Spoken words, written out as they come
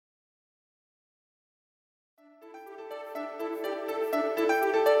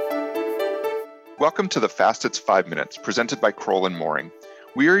Welcome to the Facets 5 Minutes, presented by Kroll and Mooring.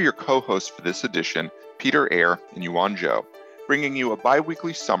 We are your co-hosts for this edition, Peter Eyre and Yuan Zhou, bringing you a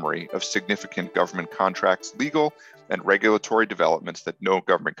bi-weekly summary of significant government contracts, legal and regulatory developments that no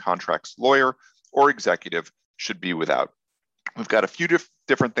government contracts lawyer or executive should be without. We've got a few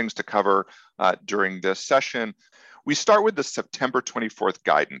different things to cover during this session. We start with the September 24th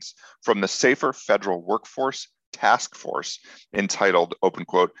guidance from the Safer Federal Workforce Task Force entitled, open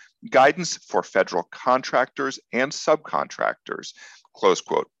quote, Guidance for Federal Contractors and Subcontractors, close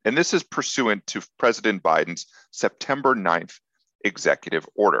quote. And this is pursuant to President Biden's September 9th executive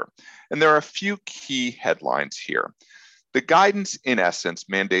order. And there are a few key headlines here. The guidance, in essence,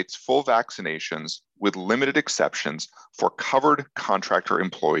 mandates full vaccinations with limited exceptions for covered contractor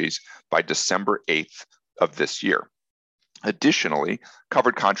employees by December 8th of this year. Additionally,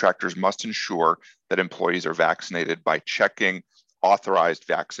 covered contractors must ensure that employees are vaccinated by checking authorized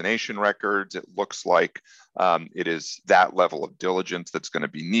vaccination records. It looks like it is that level of diligence that's going to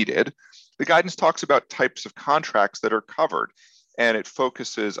be needed. The guidance talks about types of contracts that are covered, and it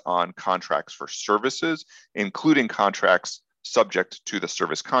focuses on contracts for services, including contracts subject to the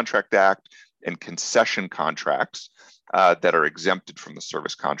Service Contract Act and concession contracts that are exempted from the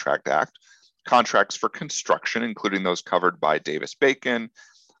Service Contract Act. Contracts for construction, including those covered by Davis-Bacon,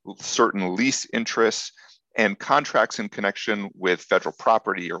 certain lease interests, and contracts in connection with federal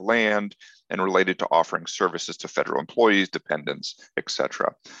property or land and related to offering services to federal employees, dependents,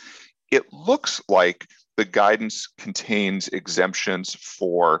 etc. It looks like the guidance contains exemptions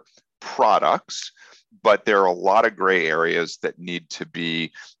for products, but there are a lot of gray areas that need to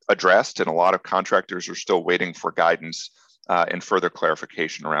be addressed, and a lot of contractors are still waiting for guidance and further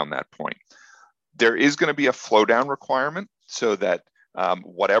clarification around that point. There is going to be a flow down requirement so that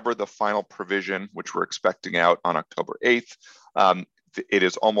whatever the final provision, which we're expecting out on October 8th, it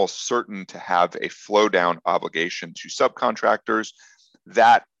is almost certain to have a flow down obligation to subcontractors.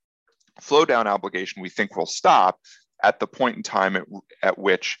 That flow down obligation we think will stop at the point in time at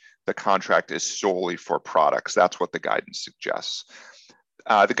which the contract is solely for products. That's what the guidance suggests.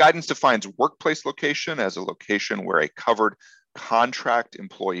 The guidance defines workplace location as a location where a covered contract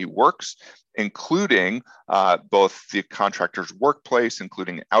employee works, including both the contractor's workplace,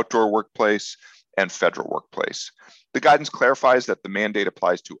 including outdoor workplace and federal workplace. The guidance clarifies that the mandate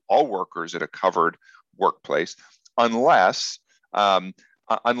applies to all workers at a covered workplace, unless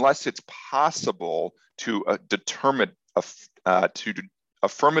it's possible to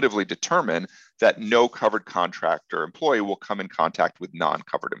affirmatively determine that no covered contractor employee will come in contact with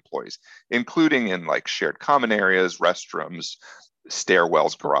non-covered employees, including in like shared common areas, restrooms,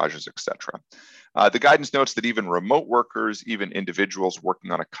 stairwells, garages, etc. The guidance notes that even remote workers, even individuals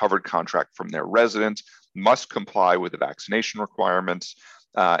working on a covered contract from their residence, must comply with the vaccination requirements,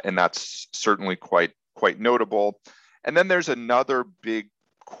 and that's certainly quite notable. And then there's another big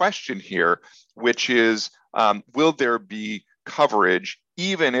question here, which is, will there be coverage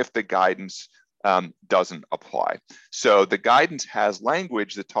even if the guidance doesn't apply? So the guidance has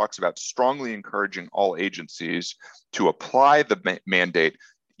language that talks about strongly encouraging all agencies to apply the mandate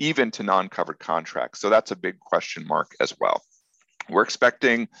even to non-covered contracts. So that's a big question mark as well. We're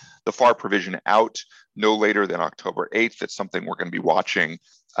expecting the FAR provision out no later than October 8th. It's something we're going to be watching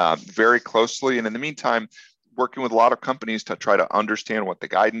very closely. And in the meantime, working with a lot of companies to try to understand what the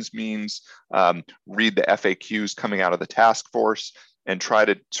guidance means, read the FAQs coming out of the task force, and try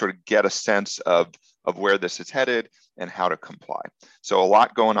to sort of get a sense of where this is headed and how to comply. So a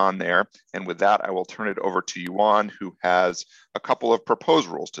lot going on there. And with that, I will turn it over to Yuan, who has a couple of proposed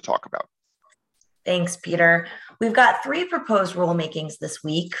rules to talk about. Thanks, Peter. We've got 3 proposed rulemakings this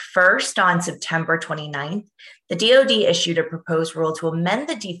week. First, on September 29th, the DoD issued a proposed rule to amend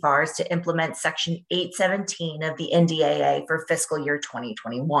the DFARS to implement Section 817 of the NDAA for fiscal year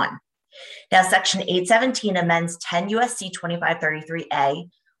 2021. Now, Section 817 amends 10 U.S.C. 2533A,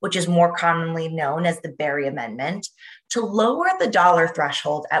 which is more commonly known as the Berry Amendment, to lower the dollar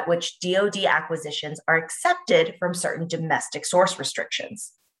threshold at which DoD acquisitions are accepted from certain domestic source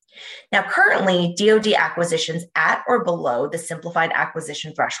restrictions. Now, currently, DoD acquisitions at or below the simplified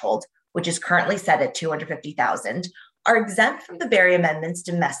acquisition threshold, which is currently set at $250,000, are exempt from the Berry Amendment's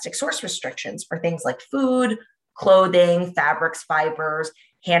domestic source restrictions for things like food, clothing, fabrics, fibers,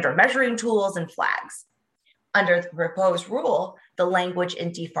 hand or measuring tools, and flags. Under the proposed rule, the language in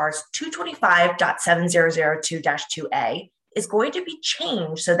DFARS 225.7002-2A is going to be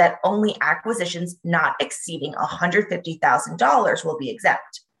changed so that only acquisitions not exceeding $150,000 will be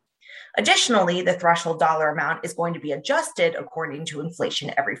exempt. Additionally, the threshold dollar amount is going to be adjusted according to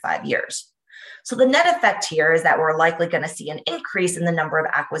inflation every 5 years. So the net effect here is that we're likely going to see an increase in the number of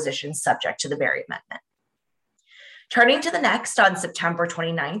acquisitions subject to the Berry Amendment. Turning to the next, on September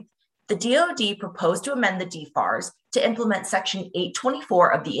 29th, the DoD proposed to amend the DFARS to implement Section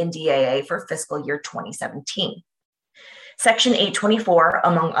 824 of the NDAA for fiscal year 2017. Section 824,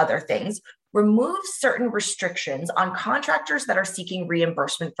 among other things, removes certain restrictions on contractors that are seeking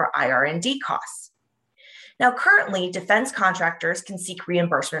reimbursement for IR&D costs. Now, currently, defense contractors can seek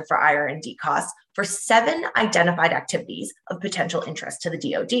reimbursement for IR&D costs for 7 identified activities of potential interest to the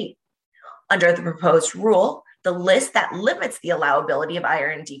DoD. Under the proposed rule, the list that limits the allowability of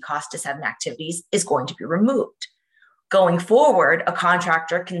IR&D costs to 7 activities is going to be removed. Going forward, a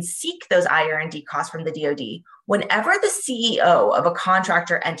contractor can seek those IR&D costs from the DoD whenever the CEO of a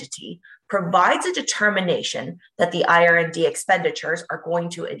contractor entity provides a determination that the IR&D expenditures are going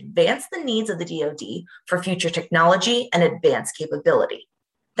to advance the needs of the DoD for future technology and advanced capability.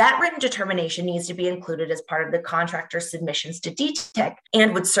 That written determination needs to be included as part of the contractor's submissions to DTEC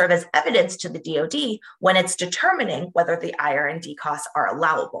and would serve as evidence to the DoD when it's determining whether the IR&D costs are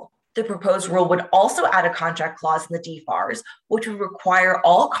allowable. The proposed rule would also add a contract clause in the DFARS, which would require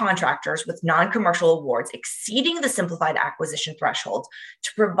all contractors with non-commercial awards exceeding the simplified acquisition threshold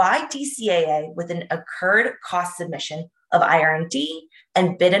to provide DCAA with an incurred cost submission of IR&D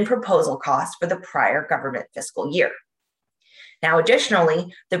and bid and proposal costs for the prior government fiscal year. Now,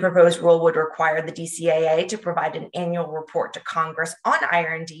 additionally, the proposed rule would require the DCAA to provide an annual report to Congress on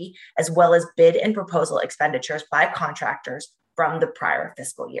IR&D, as well as bid and proposal expenditures by contractors from the prior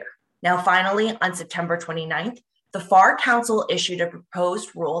fiscal year. Now, finally, on September 29th, the FAR Council issued a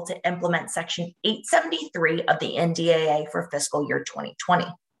proposed rule to implement Section 873 of the NDAA for fiscal year 2020.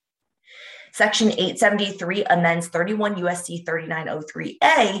 Section 873 amends 31 U.S.C.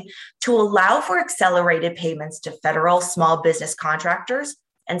 3903A to allow for accelerated payments to federal small business contractors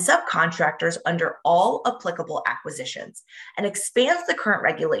and subcontractors under all applicable acquisitions and expands the current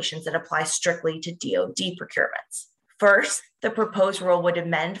regulations that apply strictly to DoD procurements. First, the proposed rule would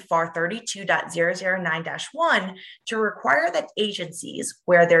amend FAR 32.009-1 to require that agencies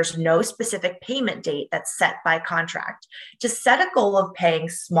where there's no specific payment date that's set by contract to set a goal of paying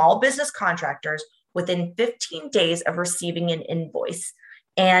small business contractors within 15 days of receiving an invoice,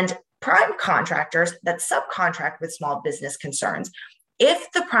 and prime contractors that subcontract with small business concerns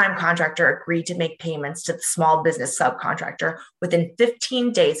if the prime contractor agreed to make payments to the small business subcontractor within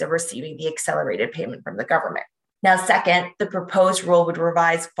 15 days of receiving the accelerated payment from the government. Now, second, the proposed rule would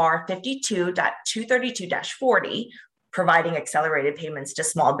revise FAR 52.232-40, providing accelerated payments to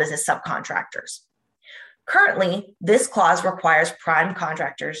small business subcontractors. Currently, this clause requires prime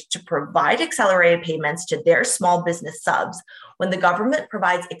contractors to provide accelerated payments to their small business subs when the government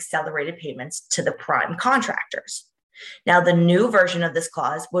provides accelerated payments to the prime contractors. Now, the new version of this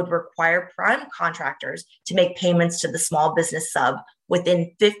clause would require prime contractors to make payments to the small business sub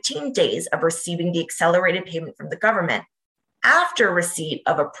within 15 days of receiving the accelerated payment from the government after receipt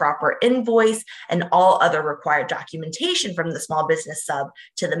of a proper invoice and all other required documentation from the small business sub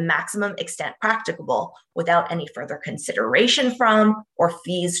to the maximum extent practicable without any further consideration from or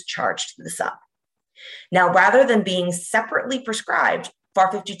fees charged to the sub. Now, rather than being separately prescribed, FAR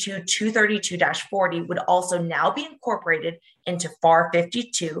 52.232-40 would also now be incorporated into FAR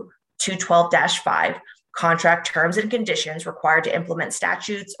 52.212-5, contract terms and conditions required to implement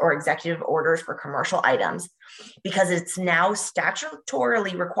statutes or executive orders for commercial items, because it's now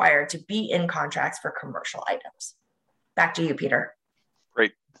statutorily required to be in contracts for commercial items. Back to you, Peter.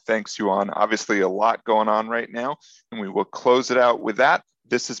 Great. Thanks, Yuan. Obviously, a lot going on right now, and we will close it out with that.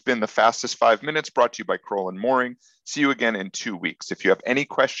 This has been the Fastest 5 Minutes, brought to you by Crowell and Mooring. See you again in 2 weeks. If you have any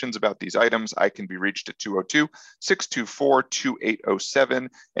questions about these items, I can be reached at 202-624-2807,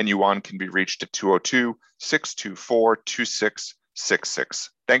 and Yuan can be reached at 202-624-2666.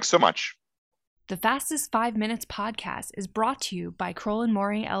 Thanks so much. The Fastest 5 Minutes podcast is brought to you by Crowell and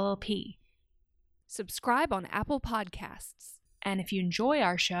Mooring LLP. Subscribe on Apple Podcasts, and if you enjoy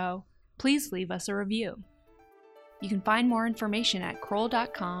our show, please leave us a review. You can find more information at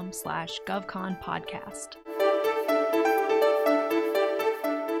crowell.com/govconpodcast.